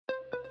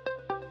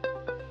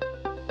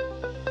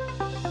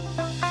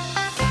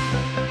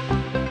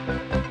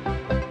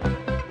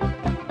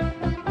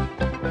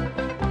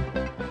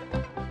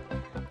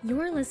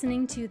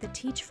listening to the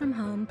Teach From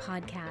Home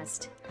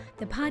podcast,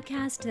 the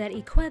podcast that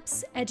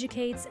equips,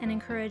 educates, and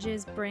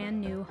encourages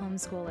brand new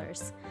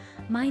homeschoolers.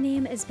 My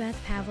name is Beth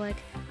Pavlik.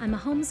 I'm a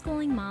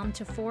homeschooling mom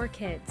to 4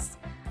 kids.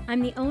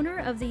 I'm the owner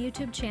of the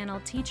YouTube channel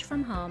Teach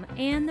From Home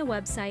and the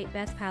website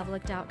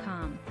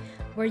bethpavlik.com,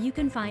 where you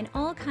can find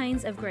all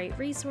kinds of great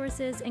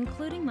resources,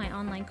 including my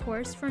online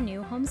course for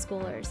new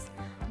homeschoolers.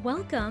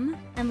 Welcome,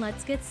 and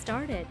let's get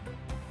started.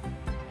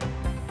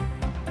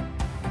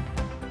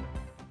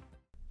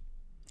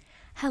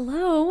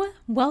 Hello,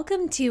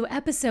 welcome to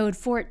episode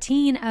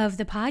 14 of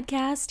the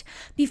podcast.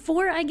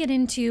 Before I get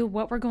into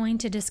what we're going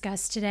to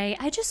discuss today,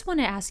 I just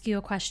want to ask you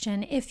a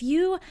question. If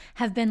you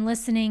have been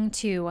listening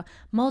to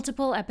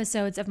multiple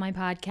episodes of my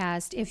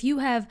podcast, if you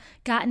have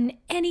gotten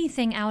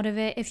anything out of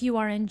it, if you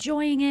are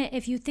enjoying it,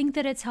 if you think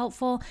that it's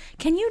helpful,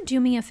 can you do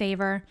me a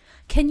favor?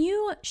 Can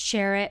you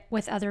share it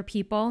with other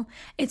people?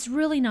 It's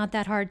really not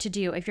that hard to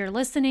do. If you're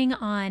listening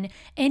on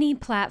any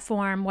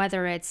platform,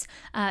 whether it's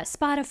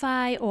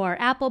Spotify or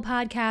Apple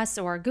Podcasts,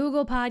 or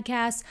Google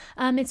Podcasts,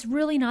 it's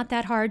really not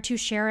that hard to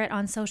share it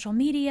on social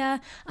media,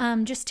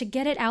 just to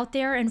get it out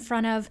there in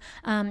front of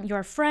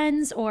your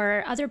friends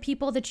or other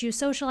people that you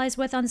socialize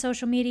with on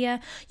social media.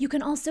 You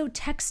can also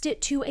text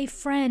it to a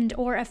friend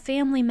or a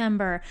family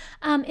member.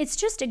 It's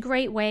just a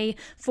great way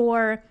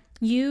for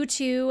you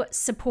to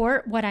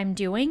support what I'm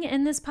doing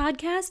in this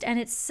podcast. And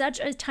it's such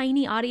a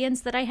tiny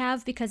audience that I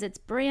have because it's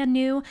brand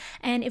new.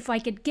 And if I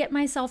could get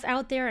myself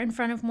out there in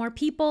front of more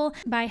people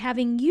by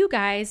having you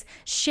guys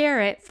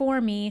share it for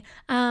me,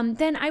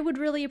 then I would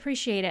really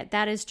appreciate it.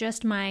 That is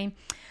just my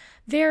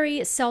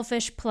very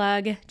selfish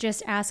plug,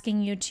 just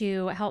asking you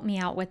to help me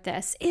out with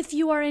this. If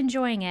you are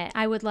enjoying it,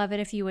 I would love it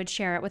if you would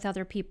share it with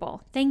other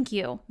people. Thank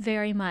you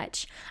very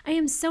much. I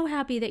am so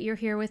happy that you're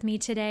here with me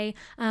today,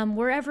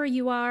 wherever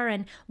you are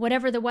and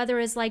whatever the weather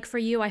is like for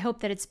you. I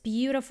hope that it's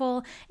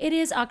beautiful. It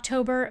is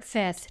October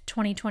 5th,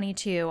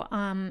 2022,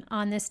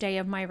 on this day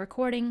of my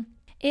recording.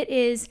 It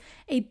is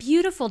a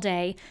beautiful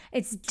day.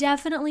 It's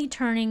definitely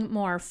turning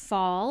more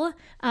fall.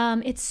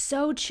 It's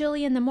so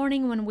chilly in the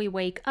morning when we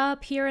wake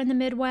up here in the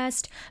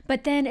Midwest,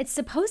 but then it's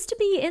supposed to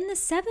be in the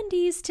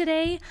 70s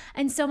today.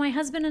 And so my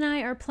husband and I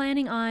are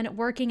planning on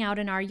working out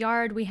in our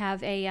yard. We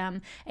have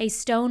a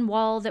stone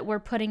wall that we're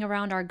putting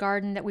around our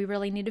garden that we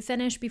really need to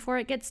finish before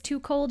it gets too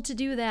cold to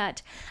do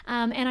that.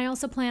 And I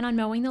also plan on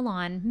mowing the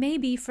lawn,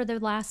 maybe for the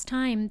last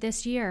time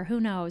this year,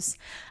 who knows?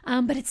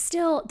 But it's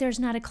still,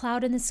 there's not a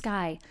cloud in the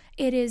sky.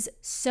 It is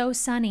so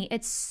sunny.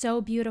 It's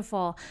so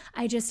beautiful.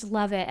 I just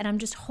love it. And I'm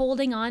just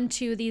holding on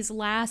to these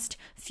last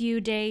few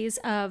days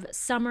of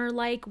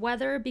summer-like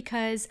weather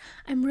because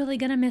I'm really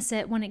going to miss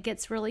it when it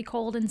gets really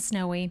cold and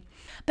snowy.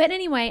 But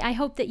anyway, I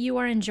hope that you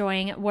are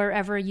enjoying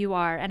wherever you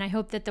are. And I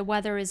hope that the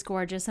weather is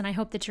gorgeous. And I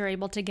hope that you're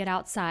able to get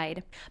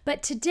outside.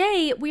 But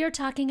today we are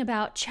talking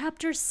about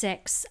Chapter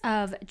 6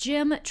 of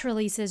Jim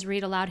Trelease's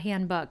Read-Aloud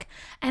Handbook.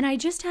 And I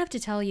just have to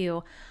tell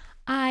you,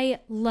 I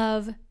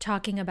love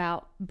talking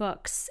about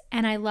books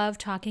and I love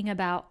talking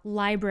about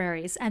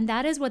libraries, and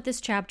that is what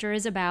this chapter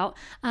is about.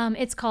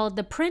 It's called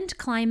The Print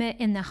Climate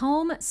in the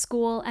Home,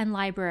 School, and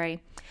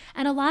Library.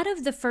 And a lot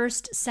of the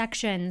first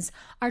sections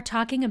are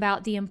talking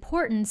about the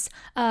importance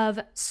of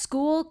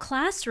school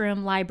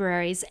classroom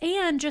libraries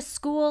and just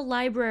school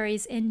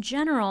libraries in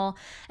general,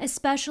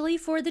 especially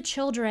for the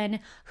children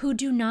who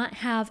do not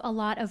have a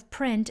lot of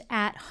print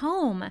at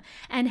home,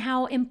 and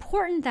how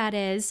important that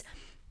is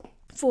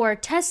for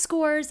test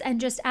scores and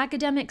just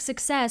academic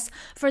success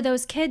for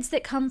those kids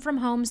that come from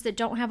homes that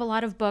don't have a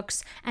lot of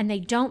books and they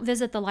don't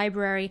visit the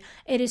library.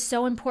 It is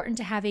so important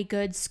to have a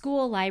good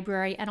school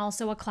library and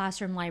also a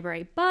classroom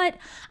library. But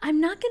I'm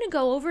not going to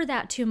go over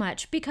that too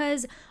much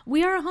because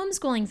we are a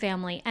homeschooling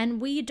family and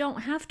we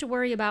don't have to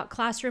worry about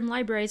classroom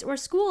libraries or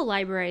school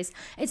libraries.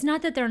 It's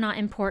not that they're not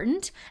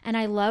important, and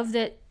I love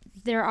that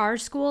there are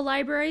school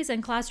libraries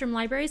and classroom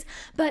libraries,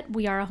 but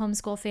we are a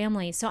homeschool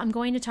family. So I'm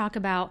going to talk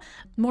about,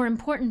 more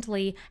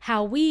importantly,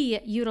 how we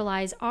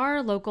utilize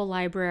our local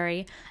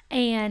library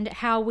and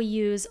how we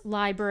use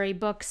library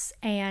books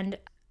and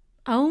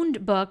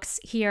owned books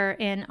here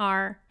in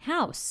our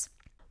house.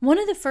 One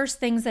of the first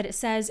things that it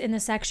says in the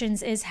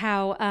sections is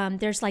how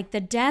there's like the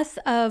death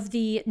of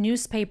the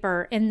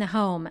newspaper in the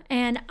home.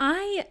 And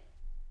I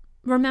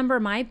remember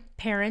my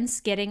parents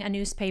getting a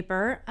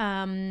newspaper,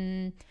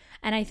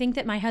 and I think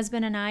that my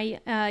husband and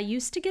I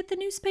used to get the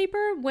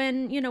newspaper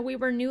when, we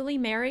were newly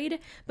married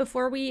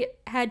before we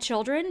had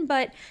children.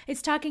 But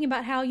it's talking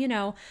about how,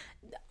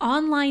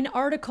 online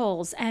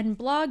articles and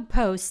blog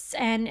posts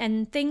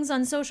and things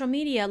on social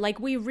media, like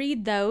we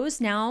read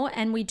those now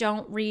and we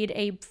don't read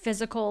a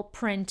physical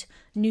print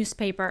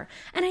newspaper.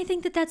 And I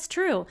think that that's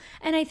true.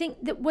 And I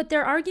think that what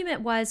their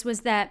argument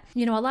was that,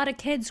 a lot of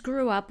kids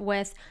grew up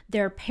with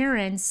their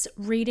parents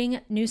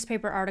reading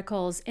newspaper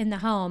articles in the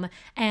home,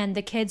 and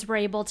the kids were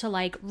able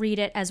to read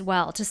it as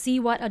well, to see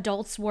what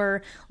adults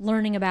were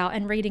learning about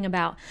and reading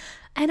about.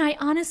 And I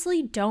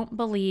honestly don't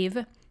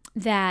believe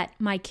that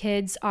my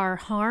kids are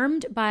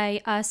harmed by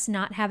us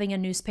not having a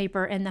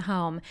newspaper in the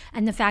home,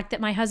 and the fact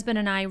that my husband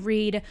and I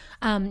read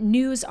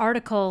news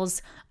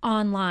articles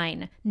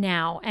online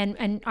now,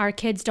 and our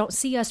kids don't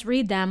see us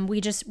read them.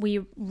 We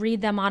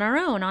read them on our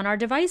own, on our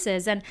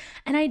devices, and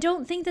I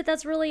don't think that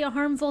that's really a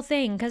harmful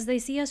thing, because they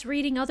see us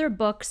reading other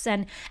books,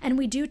 and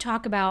we do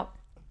talk about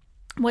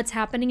what's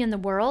happening in the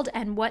world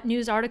and what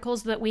news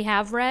articles that we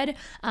have read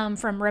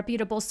from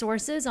reputable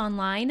sources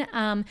online.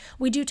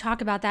 We do talk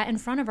about that in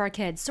front of our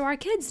kids. So our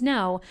kids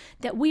know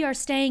that we are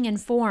staying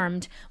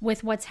informed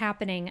with what's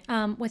happening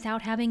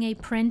without having a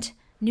print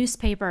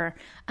newspaper.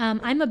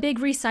 I'm a big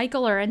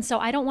recycler, and so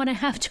I don't want to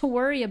have to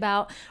worry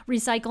about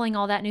recycling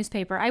all that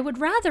newspaper. I would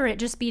rather it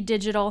just be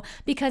digital,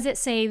 because it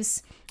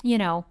saves,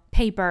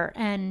 paper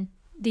and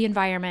the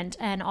environment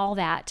and all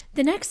that.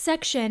 The next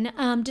section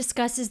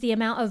discusses the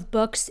amount of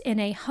books in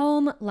a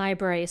home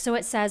library. So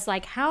it says,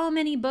 like, how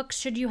many books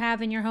should you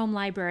have in your home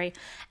library?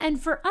 And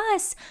for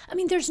us,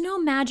 there's no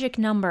magic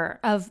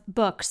number of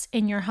books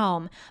in your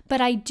home,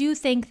 but I do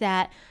think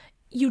that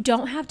you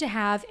don't have to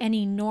have an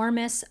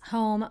enormous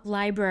home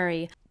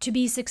library to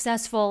be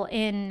successful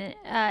in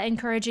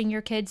encouraging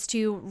your kids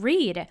to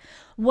read.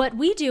 What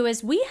we do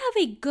is we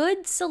have a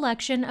good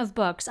selection of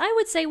books. I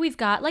would say we've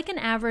got like an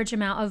average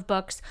amount of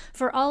books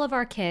for all of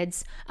our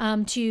kids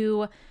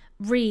to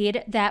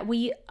read that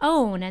we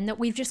own and that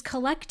we've just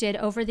collected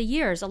over the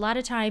years. A lot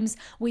of times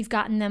we've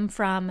gotten them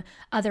from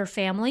other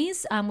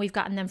families. We've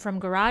gotten them from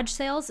garage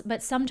sales,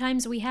 but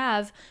sometimes we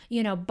have,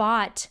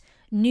 bought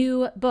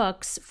new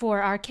books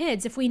for our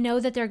kids if we know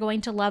that they're going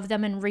to love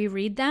them and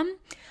reread them.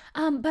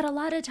 But a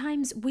lot of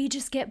times we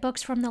just get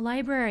books from the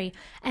library,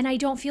 and I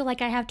don't feel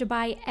like I have to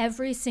buy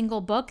every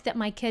single book that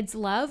my kids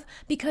love,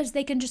 because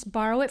they can just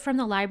borrow it from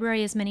the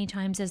library as many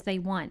times as they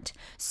want.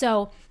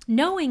 So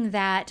knowing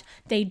that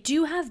they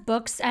do have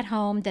books at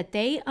home that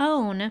they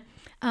own,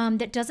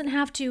 that doesn't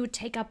have to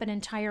take up an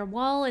entire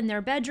wall in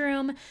their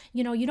bedroom.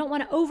 You don't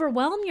want to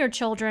overwhelm your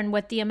children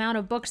with the amount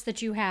of books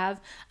that you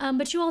have,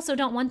 but you also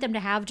don't want them to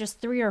have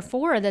just 3 or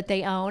 4 that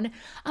they own.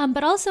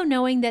 But also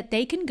knowing that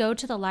they can go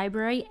to the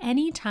library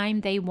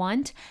anytime they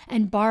want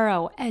and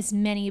borrow as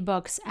many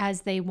books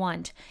as they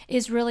want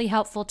is really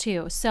helpful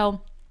too.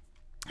 So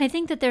I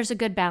think that there's a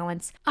good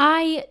balance.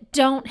 I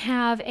don't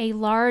have a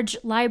large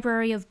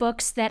library of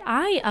books that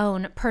I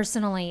own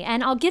personally,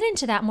 and I'll get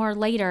into that more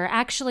later.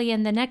 Actually,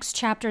 in the next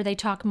chapter, they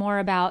talk more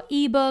about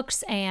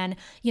ebooks and,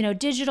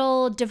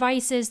 digital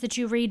devices that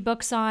you read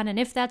books on, and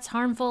if that's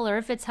harmful or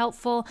if it's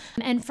helpful.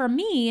 And for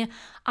me,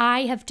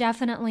 I have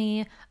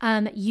definitely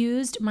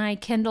used my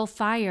Kindle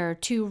Fire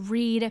to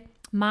read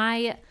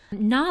my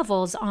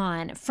novels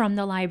on from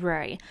the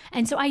library.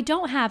 And so I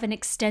don't have an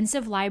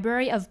extensive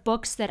library of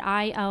books that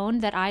I own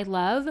that I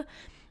love,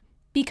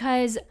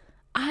 because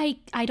I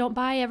don't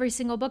buy every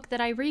single book that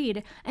I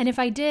read. And if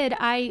I did,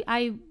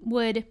 I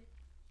would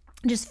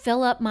just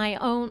fill up my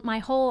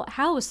whole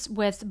house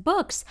with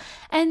books.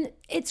 And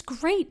it's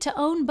great to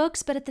own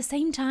books, but at the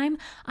same time,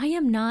 I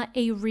am not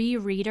a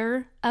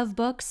rereader of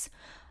books.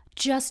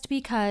 Just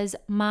because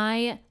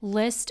my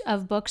list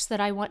of books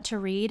that I want to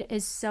read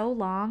is so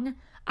long,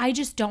 I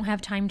just don't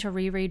have time to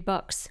reread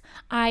books.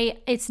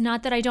 It's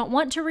not that I don't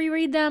want to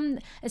reread them,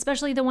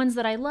 especially the ones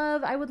that I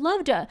love. I would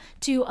love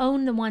to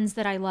own the ones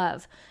that I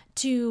love,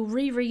 to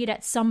reread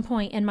at some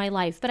point in my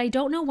life, but I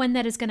don't know when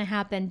that is going to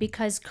happen,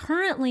 because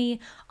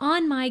currently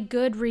on my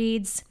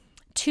Goodreads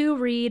to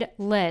read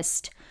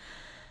list,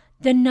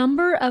 the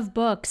number of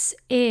books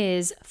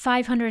is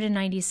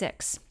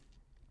 596.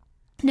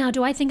 Now,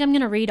 do I think I'm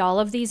going to read all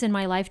of these in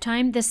my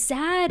lifetime? The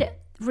sad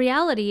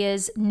reality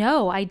is,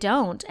 no, I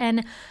don't.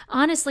 And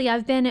honestly,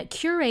 I've been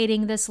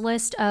curating this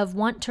list of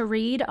want to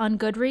read on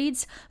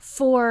Goodreads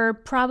for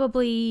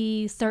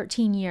probably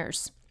 13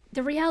 years.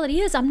 The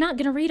reality is, I'm not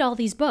going to read all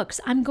these books.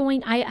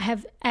 I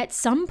have at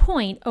some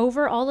point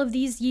over all of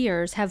these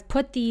years have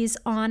put these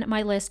on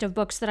my list of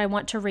books that I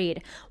want to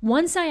read.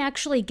 Once I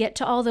actually get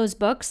to all those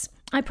books,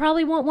 I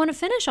probably won't want to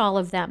finish all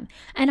of them.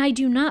 And I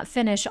do not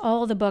finish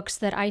all the books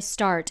that I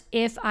start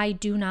if I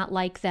do not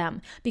like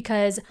them,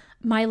 because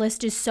my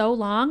list is so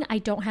long, I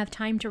don't have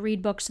time to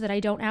read books that I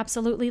don't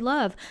absolutely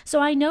love.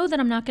 So I know that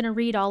I'm not going to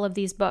read all of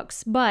these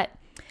books, but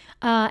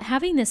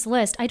having this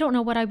list, I don't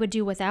know what I would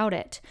do without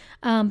it.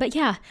 But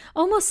yeah,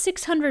 almost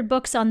 600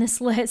 books on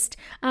this list.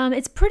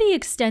 It's pretty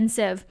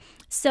extensive.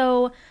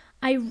 So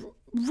I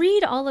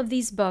read all of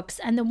these books,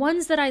 and the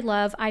ones that I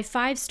love, I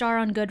 5-star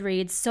on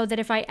Goodreads, so that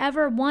if I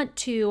ever want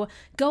to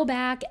go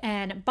back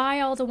and buy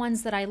all the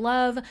ones that I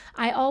love,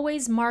 I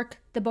always mark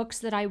the books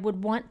that I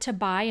would want to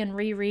buy and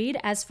reread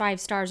as 5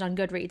 stars on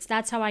Goodreads.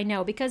 That's how I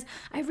know, because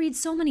I read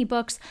so many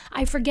books,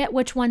 I forget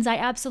which ones I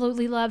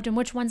absolutely loved and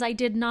which ones I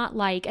did not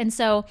like. And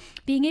so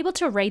being able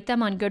to rate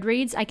them on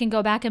Goodreads, I can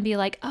go back and be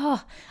like,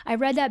 oh, I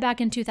read that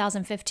back in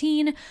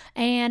 2015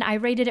 and I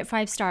rated it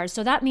 5 stars.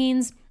 So that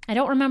means I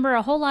don't remember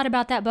a whole lot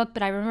about that book,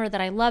 but I remember that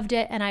I loved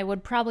it and I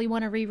would probably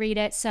want to reread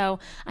it, so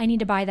I need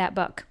to buy that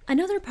book.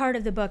 Another part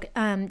of the book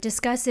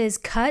discusses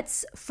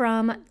cuts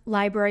from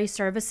library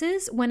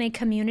services when a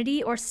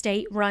community or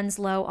state runs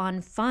low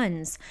on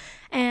funds.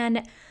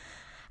 And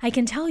I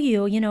can tell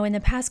you, in the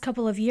past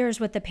couple of years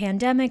with the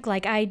pandemic,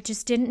 I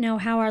just didn't know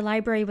how our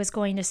library was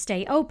going to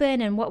stay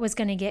open and what was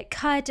going to get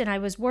cut, and I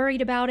was worried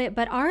about it.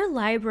 But our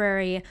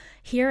library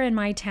here in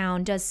my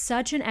town does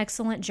such an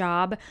excellent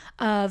job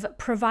of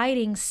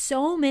providing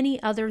so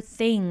many other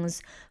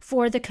things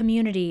for the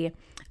community.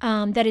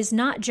 That is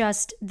not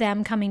just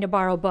them coming to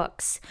borrow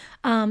books.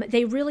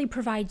 They really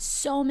provide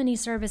so many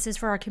services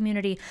for our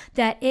community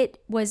that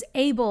it was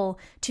able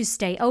to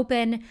stay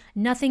open.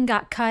 Nothing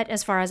got cut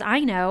as far as I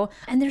know,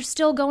 and they're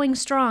still going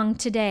strong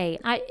today.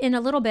 In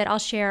a little bit, I'll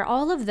share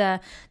all of the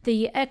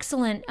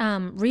excellent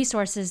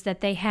resources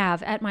that they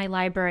have at my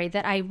library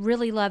that I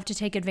really love to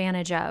take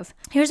advantage of.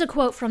 Here's a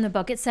quote from the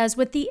book. It says,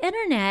 "With the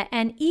internet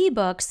and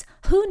ebooks,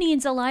 who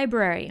needs a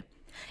library?"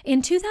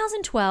 In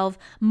 2012,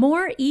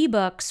 more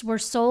ebooks were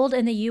sold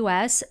in the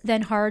US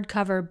than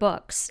hardcover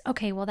books.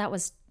 Okay, well, that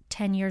was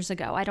 10 years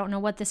ago. I don't know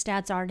what the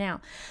stats are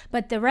now.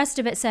 But the rest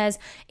of it says,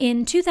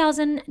 in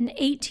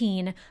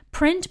 2018,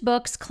 print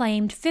books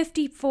claimed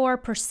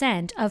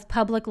 54% of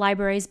public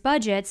libraries'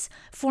 budgets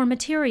for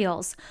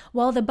materials,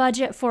 while the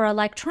budget for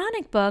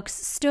electronic books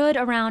stood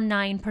around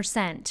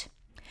 9%.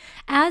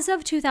 As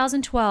of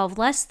 2012,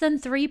 less than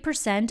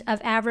 3%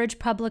 of average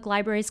public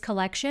libraries'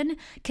 collection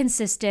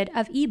consisted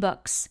of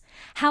ebooks.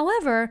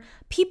 However,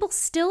 people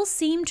still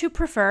seem to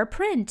prefer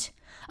print.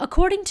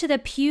 According to the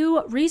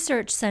Pew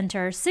Research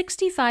Center,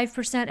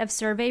 65% of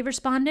survey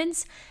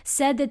respondents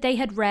said that they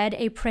had read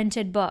a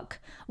printed book,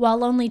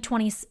 while only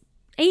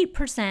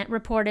 28%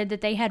 reported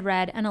that they had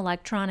read an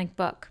electronic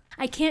book.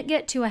 I can't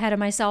get too ahead of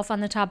myself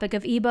on the topic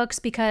of ebooks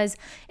because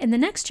in the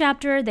next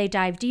chapter, they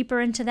dive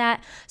deeper into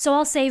that, so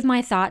I'll save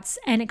my thoughts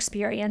and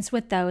experience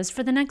with those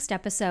for the next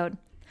episode.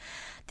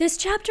 This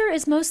chapter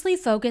is mostly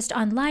focused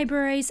on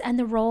libraries and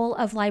the role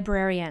of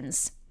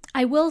librarians.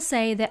 I will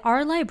say that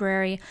our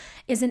library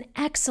is an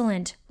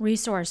excellent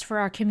resource for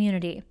our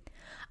community.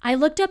 I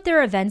looked up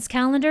their events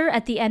calendar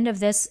at the end of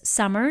this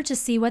summer to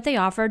see what they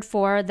offered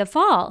for the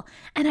fall,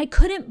 and I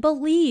couldn't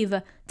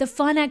believe the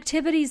fun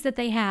activities that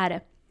they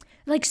had.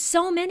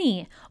 So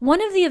many.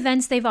 One of the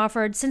events they've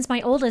offered since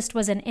my oldest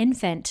was an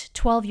infant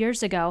 12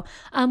 years ago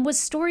was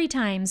story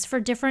times for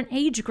different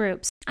age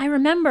groups. I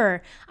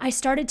remember I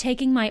started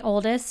taking my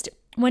oldest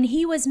when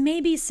he was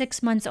maybe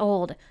 6 months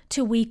old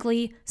to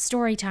weekly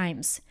story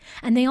times.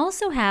 And they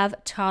also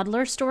have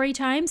toddler story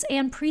times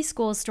and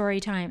preschool story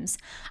times.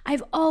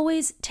 I've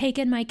always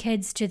taken my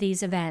kids to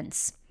these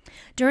events.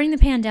 During the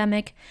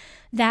pandemic,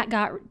 that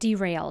got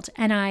derailed,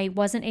 and I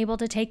wasn't able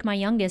to take my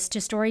youngest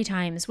to story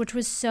times, which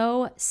was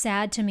so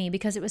sad to me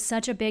because it was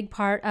such a big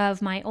part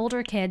of my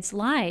older kids'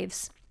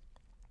 lives.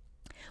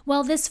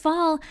 Well, this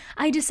fall,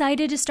 I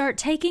decided to start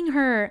taking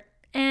her,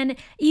 and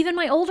even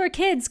my older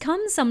kids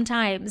come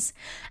sometimes.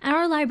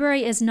 Our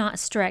library is not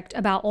strict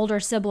about older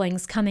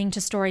siblings coming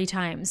to story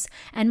times,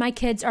 and my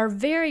kids are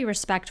very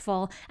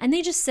respectful, and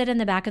they just sit in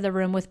the back of the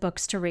room with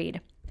books to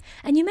read.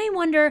 And you may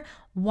wonder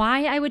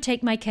why I would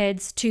take my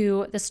kids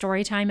to the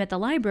story time at the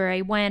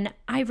library when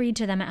I read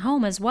to them at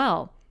home as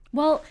well.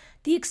 Well,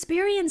 the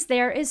experience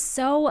there is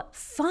so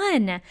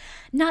fun.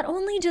 Not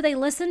only do they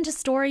listen to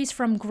stories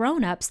from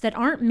grown-ups that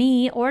aren't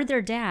me or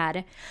their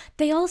dad,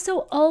 they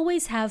also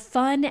always have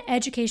fun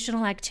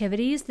educational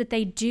activities that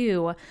they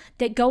do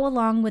that go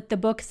along with the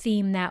book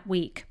theme that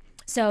week.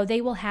 So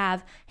they will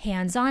have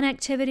hands-on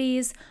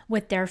activities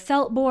with their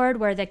felt board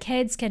where the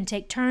kids can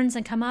take turns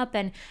and come up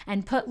and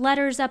put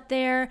letters up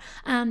there.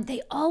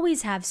 They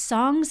always have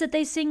songs that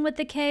they sing with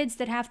the kids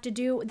that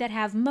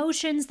have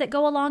motions that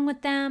go along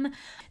with them.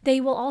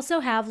 They will also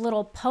have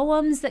little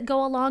poems that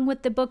go along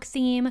with the book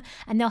theme,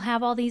 and they'll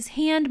have all these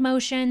hand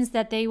motions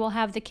that they will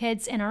have the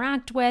kids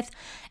interact with.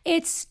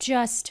 It's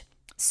just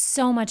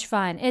so much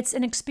fun. It's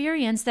an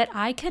experience that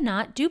I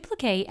cannot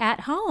duplicate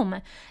at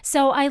home.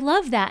 So I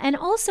love that. And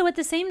also at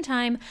the same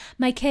time,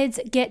 my kids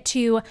get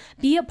to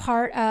be a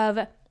part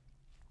of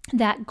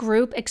that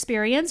group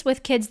experience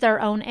with kids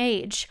their own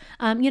age.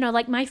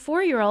 Like my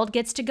 4-year-old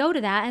gets to go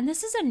to that. And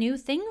this is a new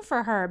thing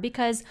for her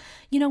because,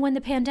 when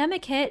the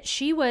pandemic hit,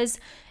 she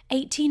was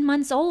 18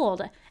 months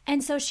old.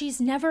 And so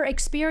she's never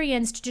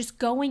experienced just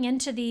going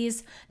into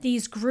these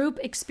group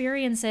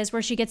experiences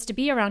where she gets to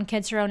be around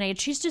kids her own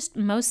age. She's just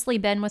mostly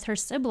been with her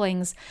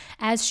siblings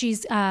as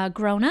she's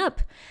grown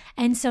up.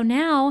 And so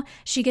now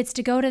she gets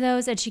to go to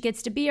those and she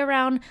gets to be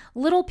around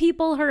little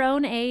people her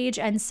own age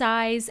and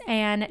size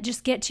and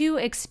just get to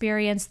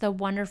experience the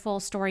wonderful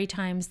story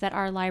times that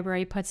our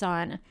library puts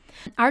on.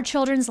 Our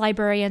children's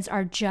librarians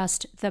are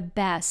just the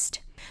best.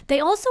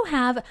 They also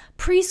have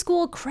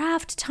preschool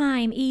craft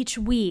time each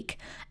week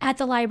at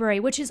the library,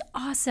 which is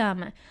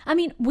awesome. I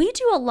mean, we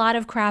do a lot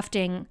of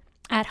crafting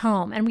at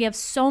home, and we have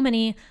so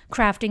many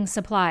crafting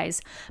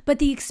supplies. But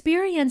the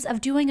experience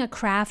of doing a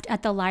craft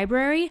at the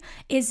library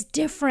is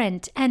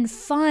different and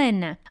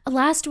fun.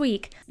 Last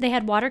week, they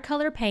had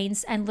watercolor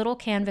paints and little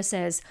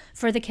canvases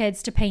for the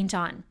kids to paint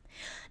on.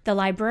 The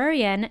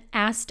librarian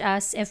asked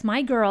us if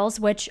my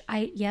girls, which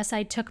I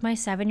took my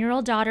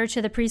 7-year-old daughter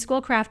to the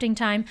preschool crafting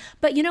time,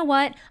 but you know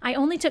what? I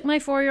only took my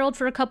 4-year-old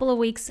for a couple of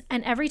weeks,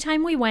 and every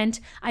time we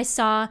went, I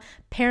saw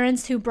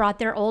parents who brought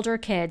their older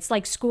kids,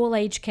 like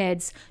school-age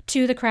kids,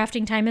 to the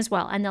crafting time as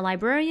well, and the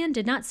librarian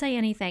did not say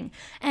anything.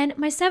 And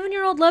my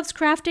 7-year-old loves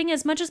crafting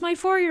as much as my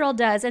 4-year-old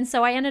does, and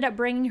so I ended up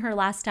bringing her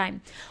last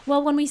time.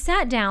 Well, when we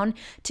sat down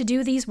to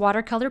do these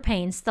watercolor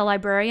paints, the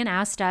librarian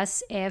asked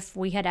us if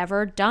we had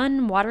ever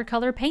done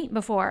watercolor paint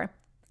before.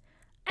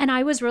 And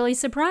I was really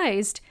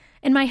surprised.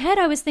 In my head,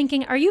 I was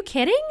thinking, are you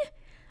kidding?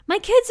 My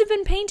kids have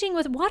been painting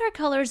with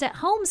watercolors at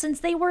home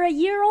since they were a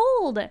year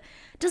old.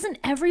 Doesn't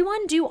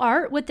everyone do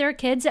art with their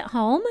kids at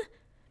home?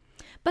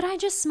 But I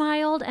just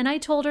smiled and I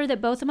told her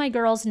that both of my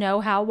girls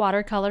know how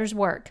watercolors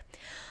work.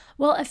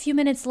 Well, a few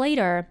minutes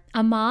later,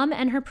 a mom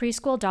and her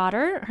preschool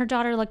daughter, her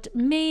daughter looked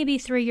maybe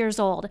 3 years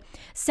old,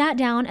 sat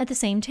down at the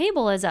same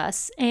table as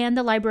us. And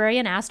the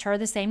librarian asked her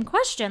the same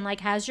question,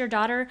 like,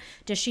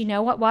 does she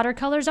know what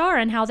watercolors are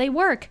and how they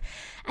work?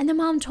 And the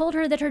mom told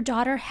her that her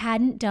daughter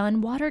hadn't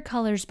done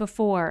watercolors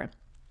before.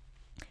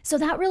 So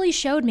that really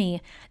showed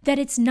me that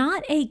it's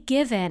not a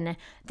given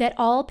that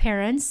all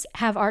parents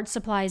have art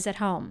supplies at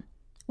home,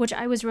 which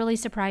I was really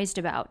surprised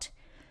about.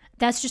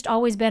 That's just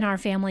always been our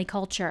family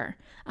culture.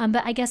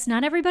 But I guess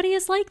not everybody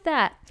is like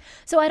that.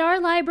 So at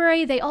our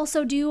library, they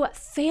also do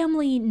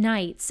family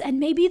nights. And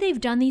maybe they've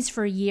done these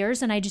for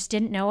years and I just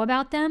didn't know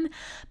about them.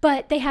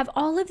 But they have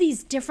all of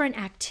these different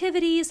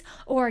activities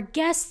or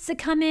guests that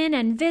come in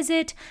and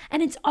visit.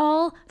 And it's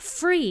all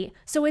free.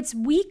 So it's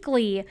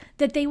weekly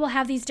that they will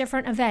have these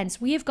different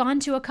events. We have gone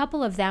to a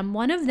couple of them.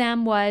 One of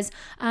them was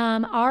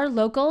our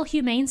local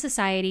Humane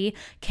Society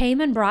came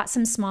and brought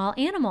some small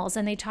animals.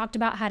 And they talked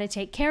about how to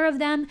take care of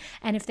them.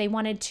 And if they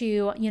wanted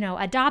to,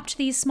 adopt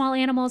these small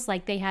animals,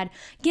 like they had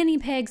guinea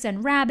pigs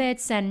and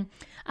rabbits and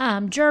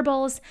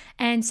gerbils.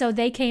 And so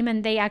they came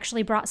and they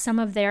actually brought some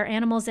of their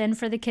animals in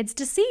for the kids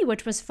to see,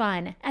 which was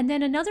fun. And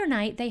then another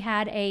night they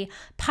had a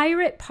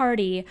pirate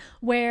party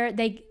where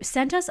they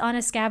sent us on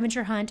a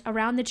scavenger hunt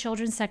around the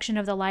children's section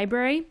of the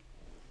library.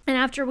 And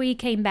after we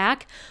came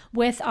back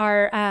with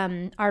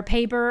our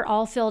paper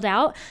all filled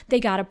out,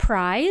 they got a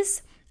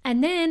prize.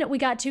 And then we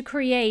got to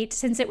create,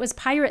 since it was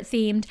pirate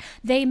themed,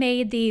 they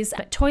made these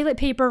toilet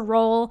paper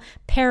roll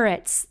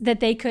parrots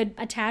that they could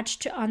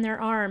attach on their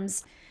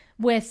arms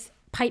with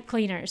pipe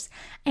cleaners.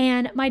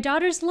 And my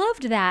daughters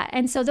loved that.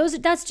 And so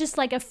that's just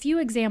like a few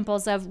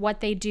examples of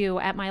what they do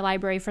at my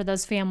library for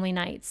those family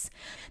nights.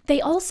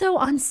 They also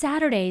on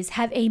Saturdays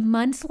have a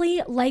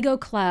monthly Lego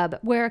club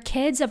where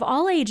kids of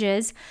all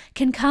ages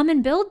can come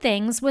and build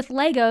things with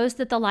Legos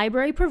that the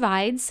library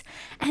provides.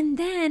 And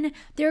then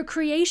their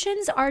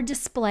creations are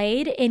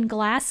displayed in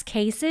glass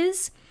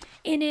cases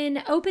in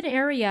an open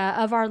area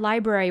of our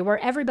library where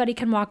everybody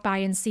can walk by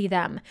and see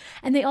them.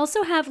 And they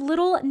also have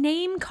little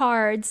name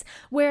cards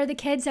where the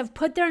kids have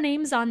put their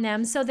names on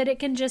them so that it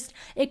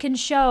can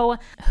show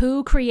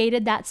who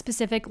created that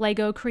specific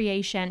Lego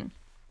creation,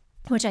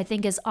 which I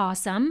think is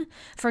awesome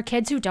for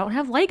kids who don't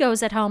have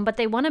Legos at home, but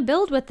they want to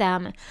build with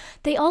them.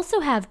 They also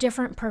have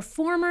different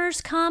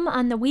performers come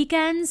on the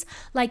weekends.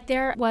 Like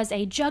there was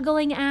a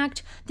juggling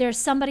act. There's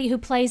somebody who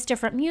plays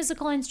different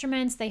musical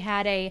instruments. They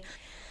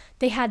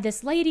had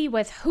this lady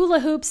with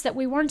hula hoops that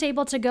we weren't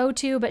able to go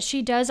to, but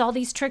she does all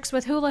these tricks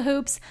with hula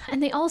hoops.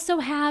 And they also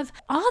have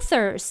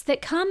authors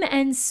that come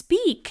and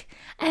speak.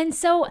 And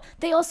so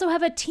they also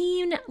have a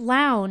teen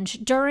lounge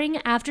during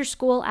after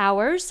school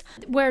hours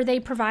where they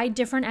provide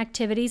different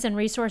activities and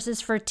resources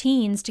for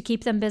teens to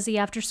keep them busy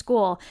after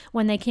school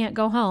when they can't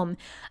go home.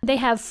 They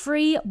have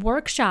free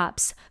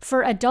workshops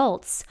for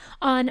adults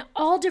on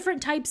all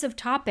different types of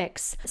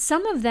topics.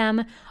 Some of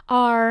them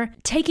are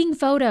taking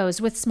photos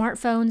with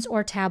smartphones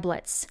or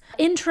tablets,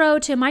 intro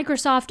to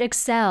Microsoft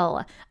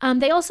Excel.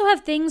 They also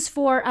have things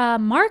for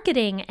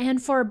marketing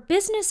and for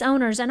business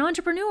owners and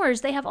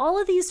entrepreneurs. They have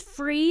all of these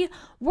free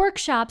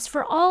workshops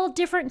for all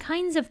different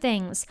kinds of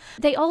things.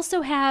 They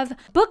also have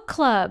book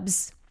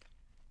clubs.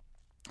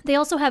 They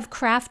also have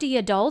crafty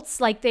adults,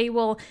 like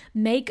they'll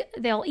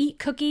eat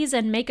cookies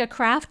and make a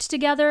craft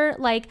together.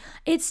 Like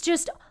it's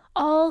just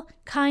all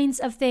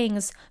kinds of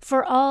things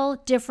for all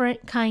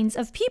different kinds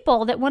of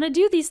people that want to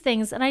do these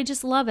things. And I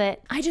just love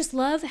it. I just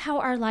love how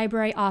our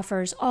library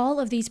offers all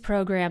of these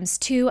programs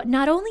to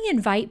not only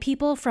invite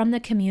people from the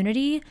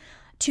community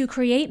to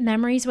create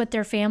memories with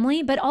their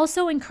family, but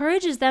also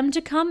encourages them to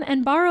come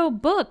and borrow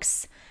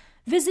books.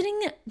 Visiting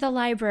the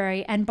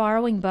library and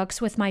borrowing books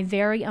with my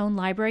very own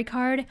library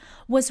card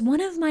was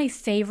one of my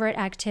favorite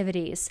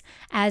activities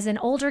as an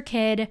older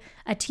kid,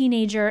 a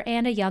teenager,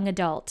 and a young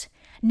adult.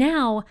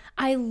 Now,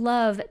 I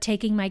love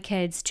taking my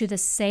kids to the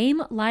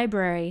same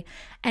library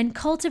and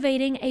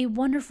cultivating a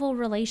wonderful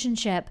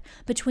relationship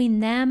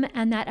between them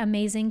and that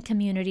amazing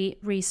community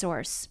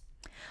resource.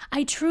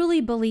 I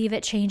truly believe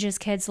it changes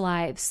kids'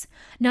 lives,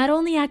 not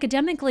only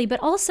academically, but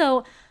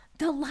also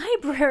the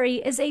library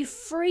is a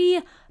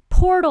free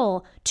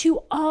portal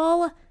to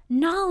all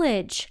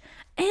knowledge.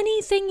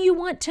 Anything you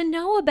want to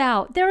know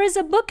about, there is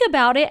a book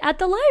about it at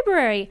the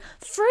library,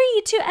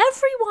 free to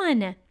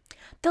everyone.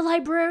 The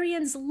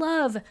librarians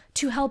love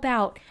to help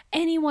out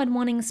anyone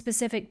wanting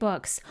specific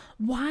books.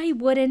 Why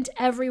wouldn't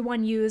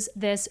everyone use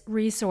this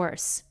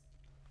resource?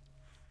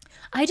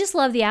 I just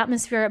love the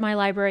atmosphere at my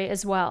library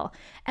as well.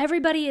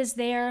 Everybody is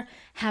there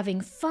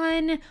having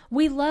fun.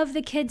 We love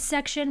the kids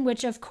section,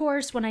 which of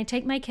course, when I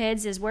take my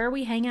kids is where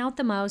we hang out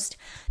the most.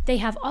 They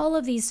have all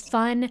of these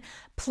fun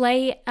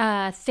play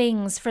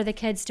things for the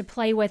kids to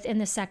play with in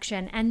the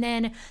section. And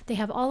then they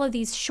have all of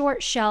these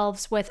short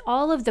shelves with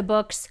all of the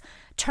books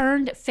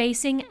turned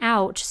facing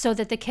out so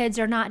that the kids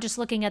are not just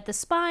looking at the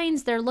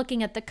spines, they're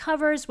looking at the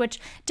covers, which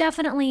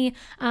definitely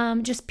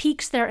just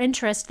piques their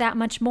interest that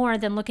much more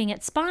than looking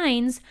at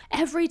spines.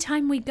 Every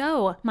time we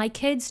go, my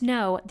kids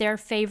know their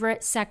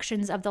favorite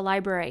sections of the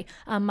library.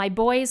 My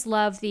boys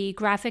love the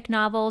graphic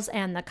novels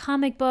and the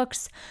comic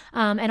books.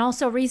 And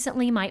also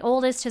recently, my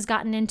oldest has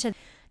gotten into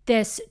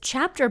this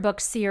chapter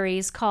book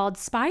series called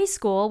Spy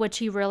School, which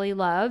he really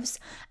loves.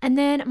 And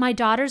then my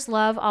daughters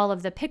love all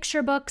of the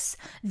picture books.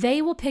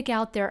 They will pick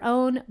out their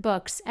own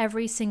books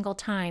every single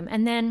time.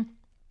 And then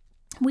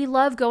we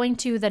love going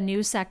to the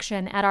news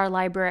section at our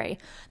library.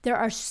 There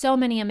are so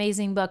many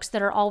amazing books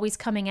that are always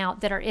coming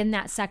out that are in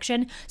that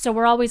section. So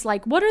we're always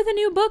like, what are the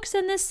new books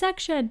in this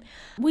section?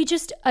 We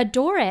just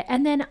adore it.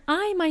 And then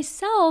I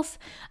myself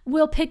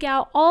will pick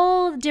out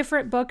all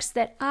different books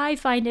that I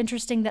find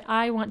interesting that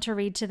I want to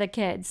read to the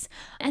kids.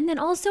 And then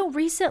also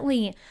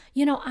recently,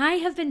 I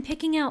have been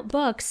picking out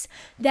books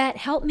that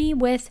help me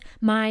with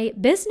my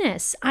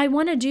business. I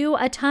want to do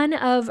a ton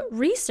of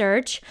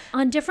research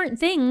on different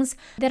things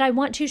that I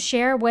want to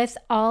share with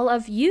all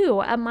of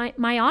you,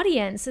 my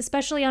audience,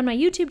 especially on my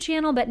YouTube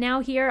channel, but now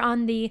here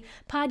on the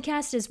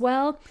podcast as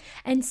well.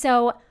 And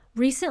so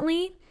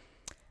recently,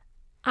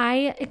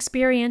 I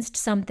experienced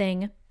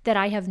something that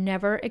I have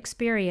never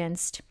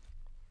experienced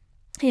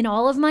in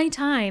all of my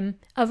time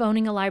of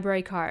owning a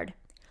library card,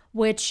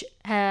 which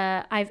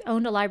I've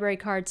owned a library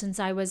card since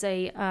I was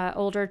a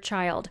older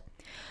child.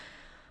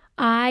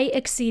 I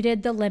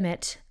exceeded the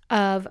limit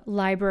of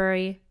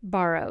library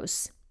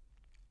borrows.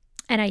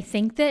 And I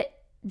think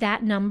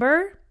that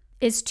number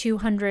is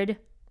 200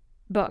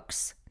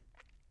 books.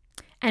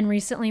 And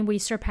recently we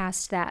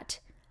surpassed that.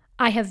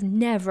 I have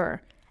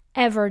never,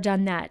 ever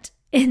done that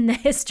in the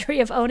history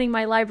of owning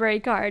my library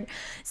card.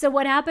 So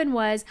what happened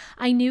was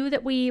I knew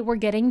that we were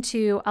getting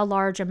to a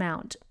large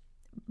amount,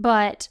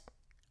 but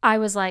I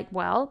was like,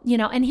 well,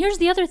 and here's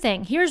the other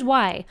thing. Here's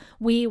why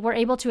we were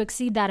able to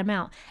exceed that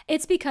amount.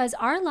 It's because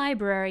our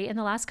library in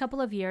the last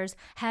couple of years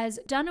has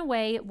done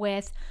away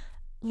with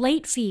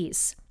late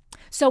fees.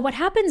 So what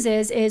happens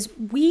is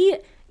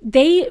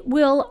they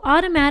will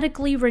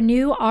automatically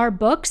renew our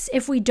books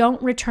if we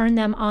don't return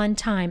them on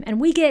time. And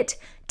we get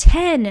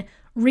 10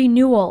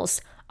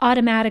 renewals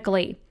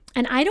automatically.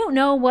 And I don't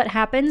know what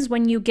happens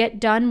when you get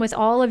done with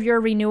all of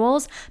your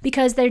renewals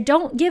because they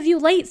don't give you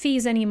late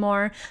fees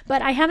anymore.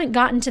 But I haven't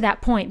gotten to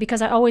that point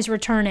because I always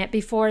return it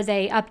before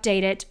they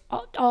update it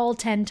all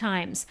 10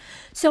 times.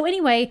 So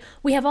anyway,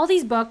 we have all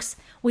these books.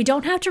 We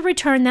don't have to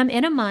return them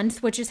in a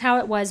month, which is how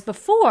it was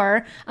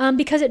before,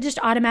 because it just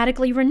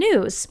automatically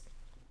renews.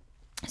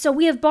 So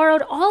we have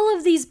borrowed all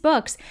of these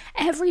books.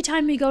 Every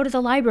time we go to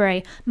the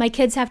library, my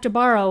kids have to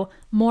borrow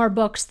more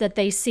books that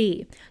they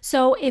see.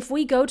 So if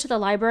we go to the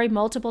library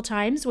multiple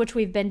times, which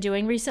we've been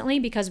doing recently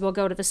because we'll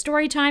go to the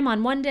story time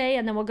on one day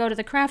and then we'll go to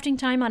the crafting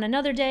time on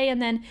another day.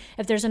 And then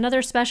if there's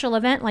another special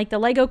event like the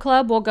Lego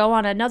Club, we'll go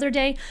on another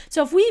day.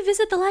 So if we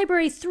visit the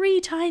library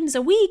 3 times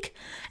a week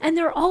and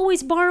they're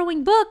always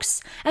borrowing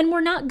books and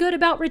we're not good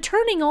about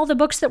returning all the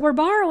books that we're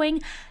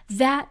borrowing,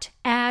 that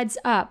adds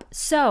up.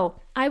 So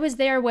I was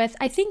there with,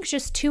 I think,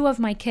 just 2 of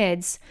my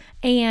kids,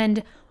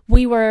 and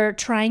we were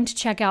trying to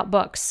check out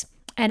books.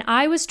 And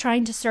I was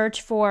trying to search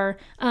for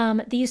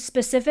these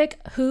specific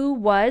Who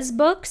Was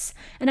books.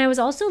 And I was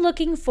also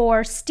looking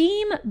for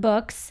STEAM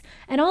books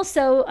and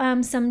also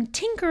some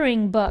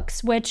tinkering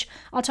books, which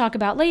I'll talk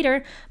about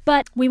later.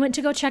 But we went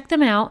to go check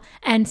them out,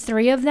 and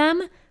 3 of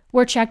them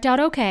were checked out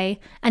okay.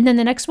 And then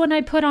the next one I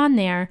put on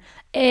there,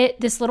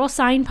 this little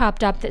sign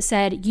popped up that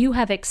said, "You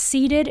have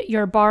exceeded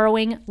your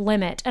borrowing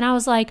limit." And I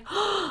was like,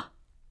 oh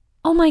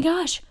my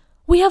gosh,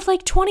 we have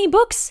like 20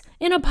 books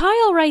in a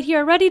pile right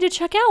here ready to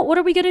check out. What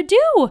are we going to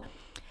do?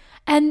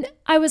 And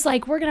I was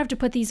like, we're going to have to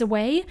put these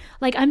away.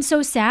 Like, I'm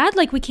so sad.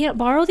 Like, we can't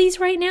borrow these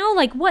right now.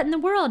 Like, what in the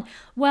world?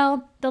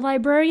 Well, the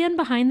librarian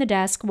behind the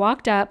desk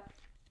walked up.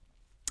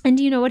 And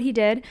do you know what he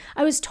did?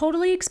 I was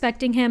totally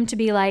expecting him to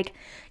be like,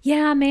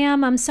 "Yeah,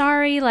 ma'am, I'm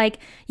sorry. Like,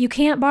 you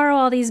can't borrow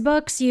all these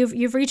books.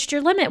 You've reached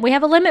your limit. We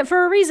have a limit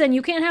for a reason.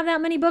 You can't have that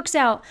many books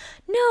out."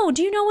 No,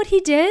 do you know what he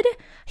did?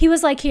 He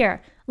was like,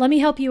 "Here, let me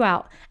help you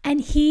out.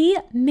 And he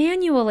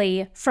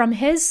manually, from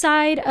his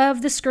side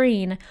of the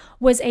screen,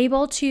 was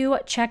able to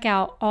check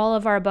out all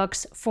of our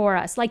books for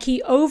us. Like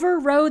he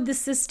overrode the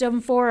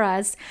system for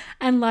us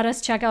and let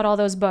us check out all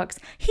those books.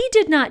 He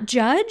did not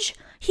judge.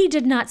 He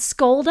did not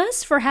scold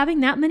us for having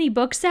that many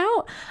books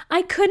out.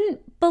 I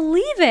couldn't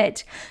believe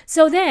it.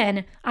 So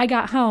then I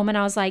got home and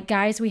I was like,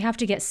 guys, we have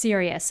to get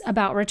serious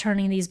about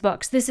returning these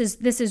books. This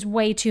is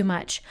way too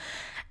much.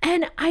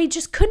 And I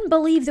just couldn't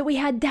believe that we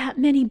had that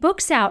many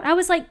books out. I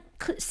was like,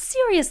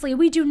 seriously,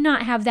 we do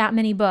not have that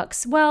many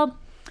books. Well,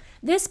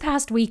 this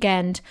past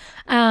weekend,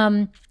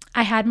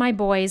 I had my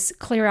boys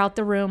clear out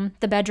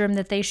the bedroom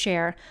that they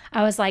share.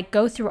 I was like,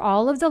 go through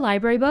all of the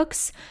library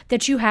books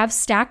that you have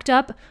stacked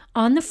up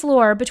on the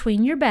floor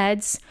between your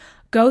beds.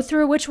 Go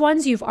through which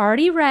ones you've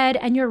already read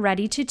and you're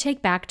ready to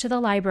take back to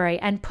the library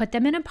and put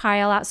them in a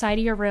pile outside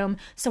of your room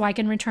so I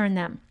can return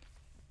them.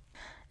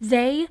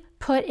 They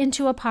put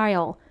into a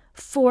pile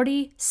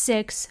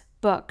 46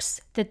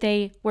 books that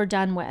they were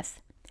done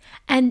with.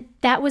 And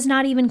that was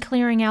not even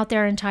clearing out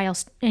their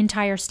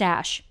entire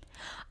stash.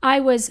 I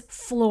was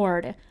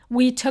floored.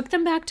 We took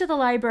them back to the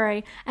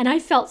library and I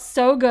felt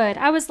so good.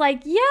 I was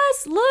like,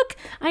 yes, look,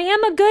 I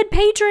am a good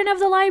patron of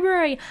the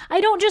library.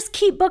 I don't just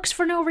keep books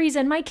for no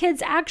reason. My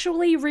kids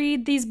actually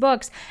read these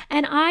books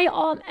and I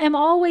am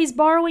always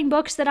borrowing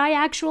books that I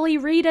actually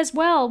read as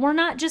well. We're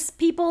not just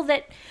people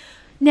that...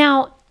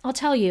 Now, I'll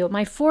tell you,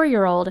 my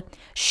 4-year-old,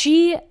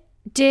 she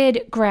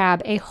did grab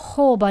a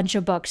whole bunch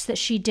of books that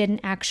she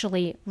didn't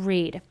actually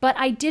read, but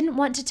I didn't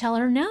want to tell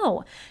her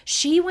no.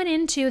 She went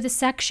into the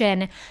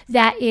section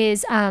that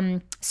is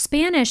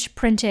Spanish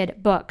printed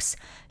books.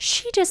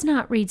 She does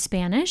not read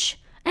Spanish,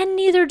 and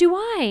neither do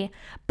I,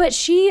 but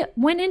she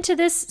went into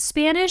this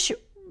Spanish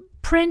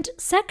print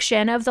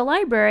section of the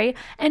library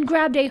and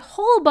grabbed a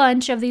whole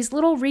bunch of these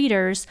little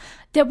readers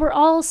that were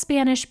all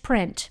Spanish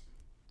print.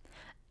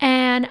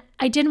 And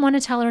I didn't want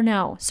to tell her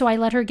no, so I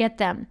let her get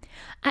them.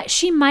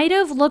 She might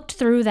have looked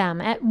through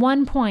them at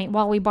one point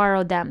while we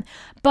borrowed them,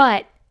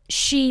 but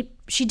she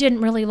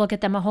didn't really look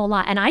at them a whole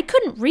lot. And I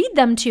couldn't read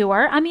them to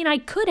her. I mean, I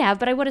could have,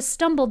 but I would have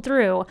stumbled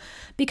through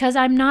because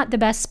I'm not the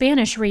best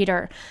Spanish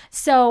reader.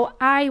 So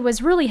I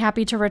was really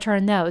happy to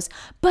return those.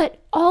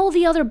 But all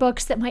the other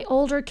books that my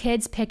older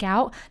kids pick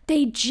out,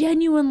 they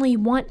genuinely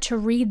want to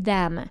read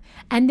them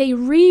and they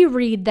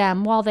reread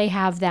them while they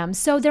have them.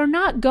 So they're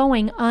not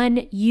going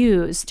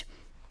unused.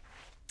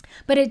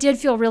 But it did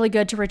feel really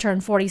good to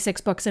return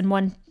 46 books in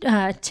one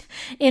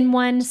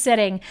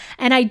sitting.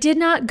 And I did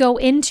not go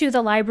into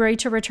the library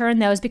to return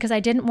those because I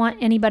didn't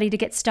want anybody to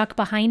get stuck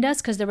behind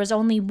us because there was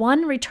only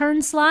one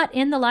return slot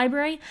in the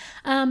library.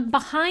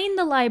 Behind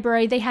the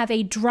library, they have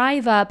a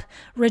drive-up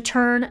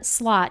return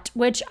slot,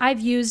 which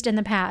I've used in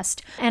the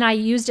past. And I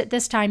used it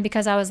this time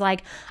because I was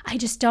like, I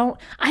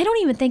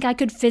don't even think I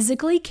could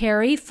physically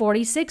carry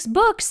 46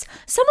 books.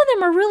 Some of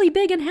them are really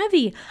big and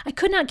heavy. I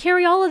could not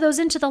carry all of those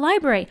into the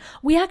library.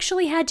 We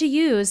actually had to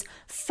use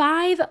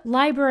 5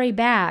 library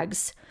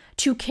bags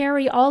to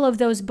carry all of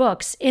those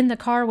books in the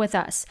car with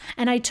us.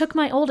 And I took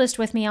my oldest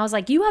with me. I was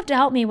like, you have to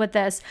help me with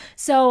this.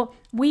 So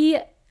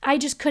I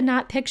just could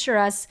not picture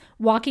us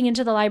walking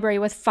into the library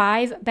with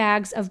 5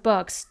 bags of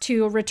books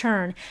to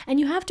return. And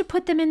you have to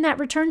put them in that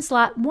return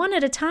slot one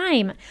at a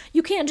time.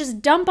 You can't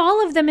just dump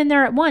all of them in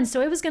there at once.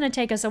 So it was going to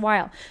take us a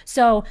while.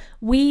 So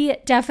we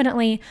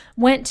definitely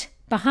went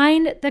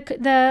behind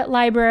the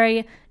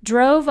library,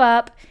 drove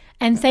up,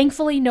 and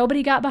thankfully,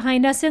 nobody got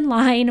behind us in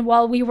line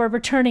while we were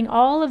returning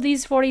all of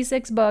these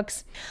 46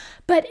 books.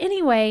 But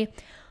anyway,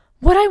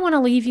 what I want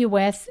to leave you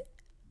with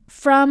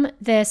from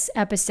this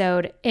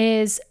episode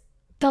is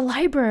the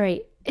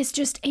library is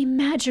just a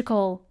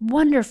magical,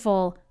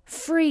 wonderful,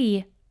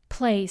 free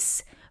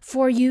place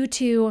for you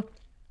to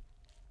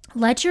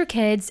let your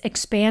kids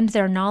expand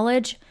their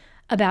knowledge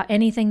about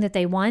anything that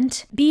they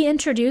want, be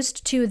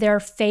introduced to their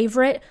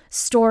favorite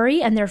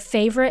story and their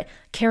favorite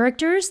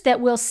characters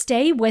that will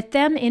stay with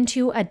them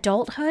into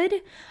adulthood.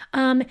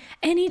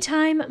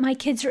 Anytime my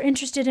kids are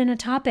interested in a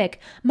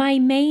topic, my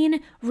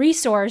main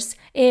resource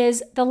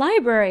is the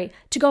library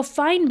to go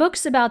find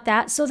books about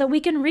that so that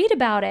we can read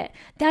about it.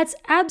 That's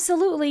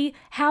absolutely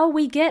how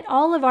we get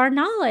all of our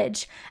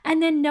knowledge.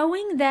 And then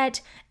knowing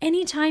that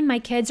anytime my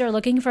kids are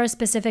looking for a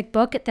specific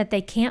book that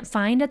they can't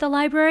find at the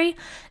library,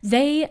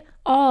 they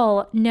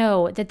all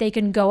know that they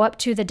can go up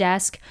to the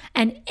desk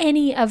and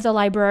any of the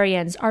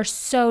librarians are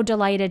so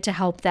delighted to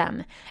help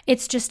them.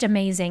 It's just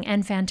amazing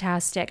and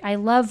fantastic. I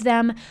love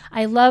them.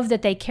 I love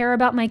that they care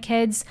about my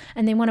kids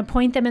and they want to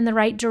point them in the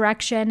right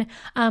direction.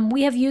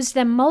 We have used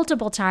them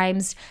multiple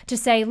times to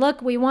say,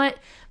 look, we want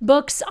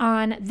books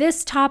on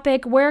this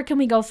topic. Where can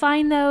we go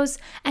find those?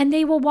 And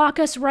they will walk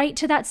us right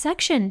to that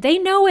section. They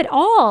know it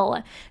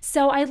all.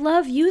 So I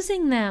love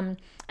using them.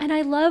 And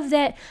I love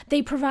that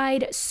they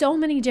provide so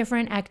many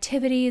different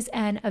activities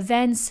and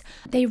events.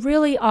 They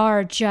really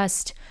are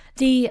just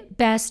the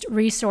best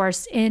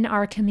resource in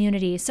our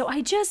community. So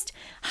I just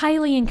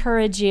highly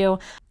encourage you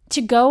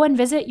to go and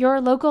visit your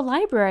local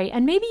library.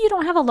 And maybe you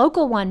don't have a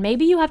local one.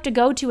 Maybe you have to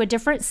go to a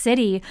different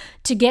city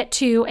to get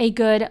to a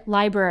good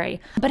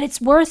library, but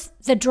it's worth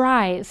the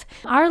drive.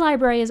 Our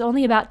library is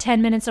only about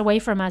 10 minutes away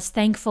from us,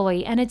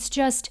 thankfully, and it's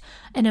just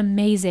an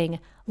amazing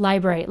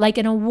library, like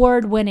an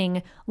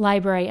award-winning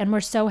library, and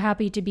we're so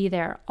happy to be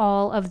there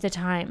all of the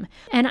time.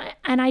 And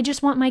I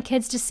just want my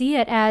kids to see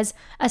it as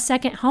a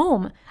second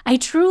home. I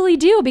truly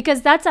do,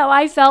 because that's how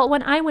I felt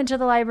when I went to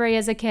the library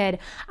as a kid.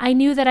 I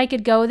knew that I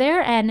could go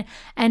there and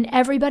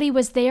everybody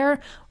was there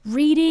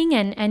reading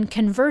and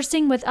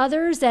conversing with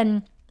others.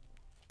 And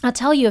I'll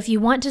tell you, if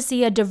you want to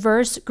see a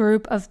diverse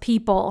group of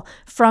people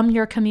from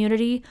your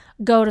community,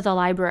 go to the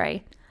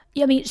library.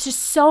 I mean, it's just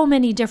so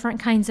many different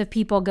kinds of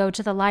people go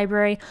to the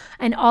library,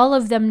 and all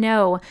of them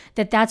know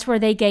that that's where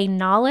they gain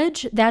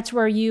knowledge. That's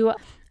where you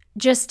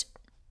just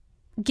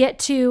get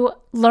to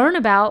learn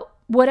about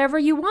whatever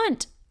you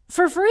want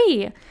for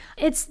free.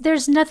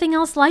 There's nothing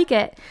else like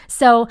it.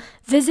 So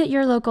visit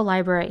your local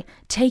library,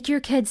 take your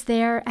kids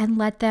there and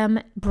let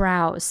them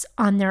browse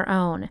on their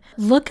own.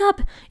 Look up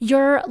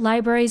your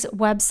library's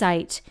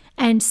website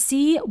and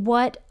see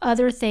what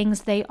other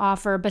things they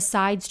offer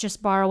besides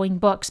just borrowing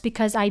books,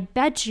 because I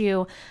bet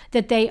you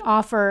that they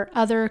offer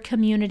other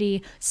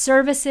community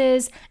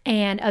services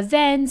and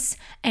events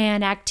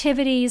and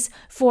activities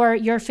for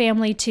your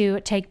family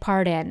to take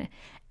part in.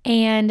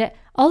 And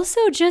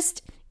also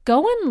just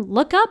go and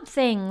look up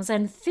things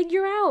and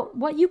figure out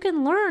what you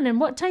can learn and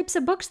what types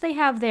of books they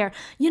have there.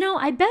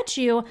 I bet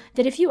you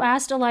that if you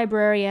asked a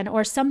librarian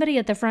or somebody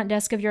at the front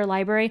desk of your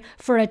library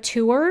for a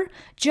tour,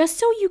 just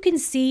so you can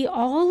see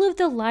all of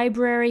the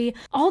library,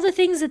 all the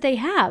things that they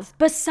have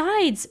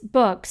besides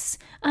books,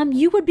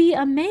 you would be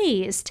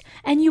amazed.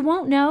 And you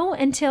won't know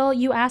until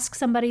you ask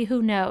somebody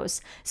who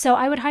knows. So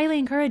I would highly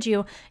encourage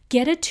you,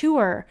 get a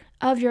tour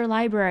of your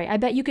library. I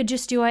bet you could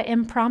just do it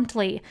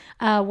impromptu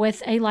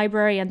with a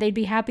librarian. They'd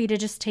be happy to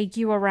just take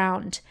you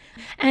around.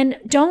 And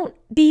don't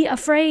be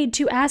afraid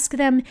to ask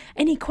them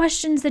any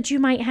questions that you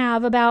might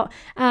have about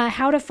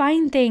how to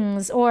find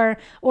things or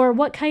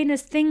what kind of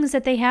things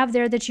that they have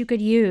there that you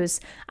could use.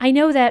 I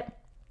know that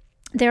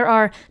there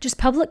are just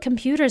public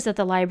computers at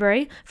the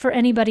library for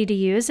anybody to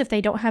use if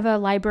they don't have a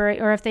library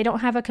or if they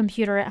don't have a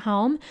computer at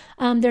home.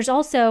 There's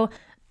also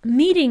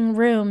meeting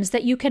rooms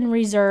that you can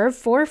reserve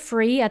for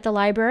free at the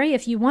library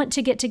if you want to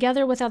get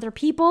together with other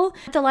people.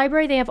 At the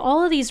library, they have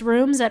all of these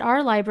rooms at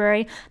our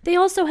library. They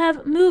also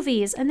have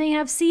movies, and they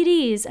have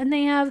CDs, and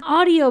they have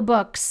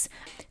audiobooks.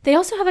 They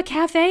also have a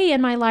cafe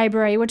in my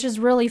library, which is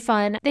really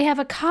fun. They have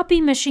a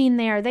copy machine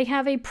there. They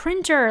have a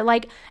printer,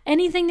 like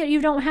anything that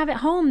you don't have at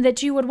home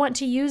that you would want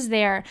to use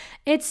there.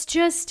 It's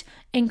just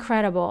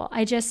incredible.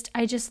 I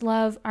just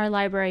love our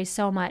library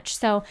so much.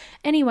 So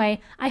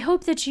anyway, I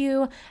hope that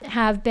you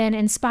have been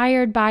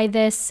inspired by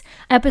this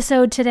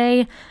episode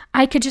today.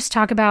 I could just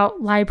talk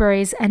about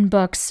libraries and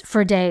books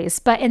for days,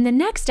 but in the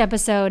next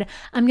episode,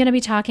 I'm going to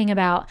be talking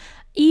about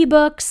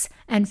ebooks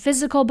and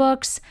physical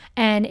books,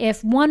 and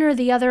if one or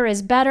the other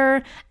is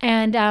better,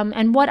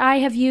 and what I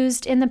have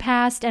used in the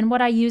past and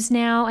what I use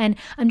now, and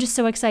I'm just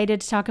so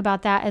excited to talk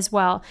about that as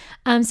well.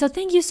 So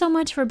thank you so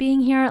much for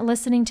being here,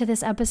 listening to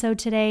this episode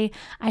today.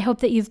 I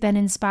hope that you've been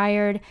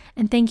inspired,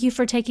 and thank you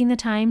for taking the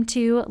time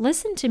to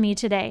listen to me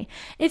today.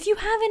 If you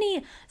have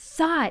any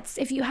thoughts,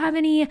 if you have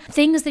any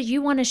things that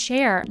you want to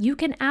share, you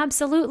can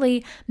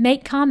absolutely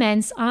make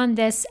comments on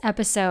this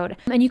episode.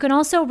 And you can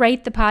also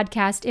rate the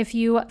podcast if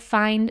you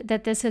find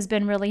that this has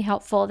been really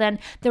helpful. Then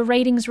the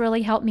ratings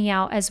really help me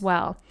out as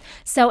well.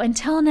 So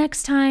until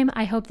next time,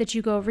 I hope that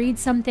you go read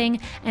something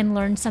and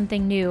learn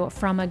something new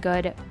from a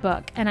good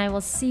book. And I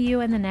will see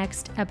you in the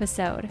next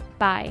episode.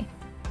 Bye.